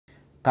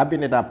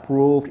Cabinet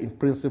approved in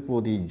principle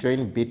the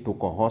joint bid to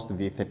co-host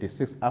the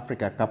 36th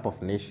Africa Cup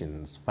of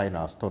Nations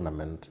finals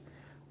tournament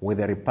with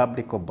the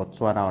Republic of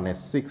Botswana on a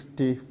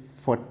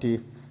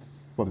 60-40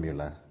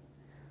 formula,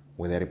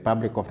 with the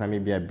Republic of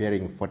Namibia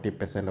bearing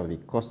 40% of the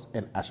costs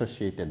and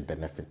associated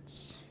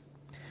benefits.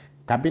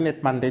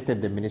 Cabinet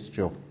mandated the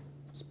Ministry of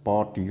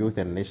Sport, Youth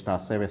and National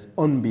Service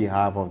on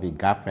behalf of the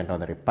government of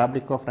the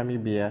Republic of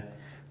Namibia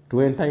to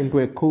enter into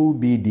a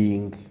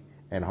co-bidding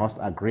and host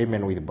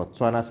agreement with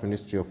Botswana's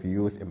Ministry of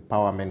Youth,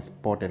 Empowerment,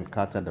 Sport and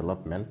Culture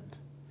Development.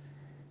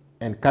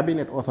 And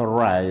Cabinet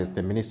authorized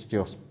the Ministry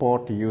of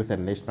Sport, Youth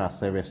and National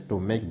Service to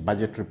make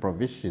budgetary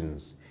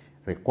provisions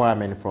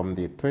requirement from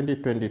the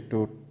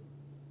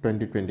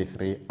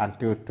 2022-2023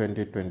 until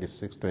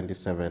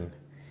 2026-27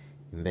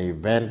 in the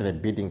event the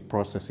bidding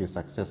process is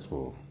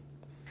successful.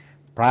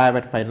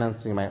 Private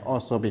financing might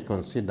also be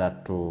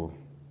considered to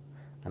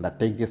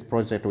undertake this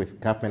project with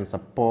government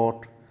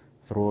support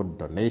through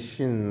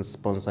donations,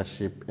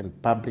 sponsorship,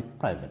 and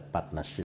public-private partnership.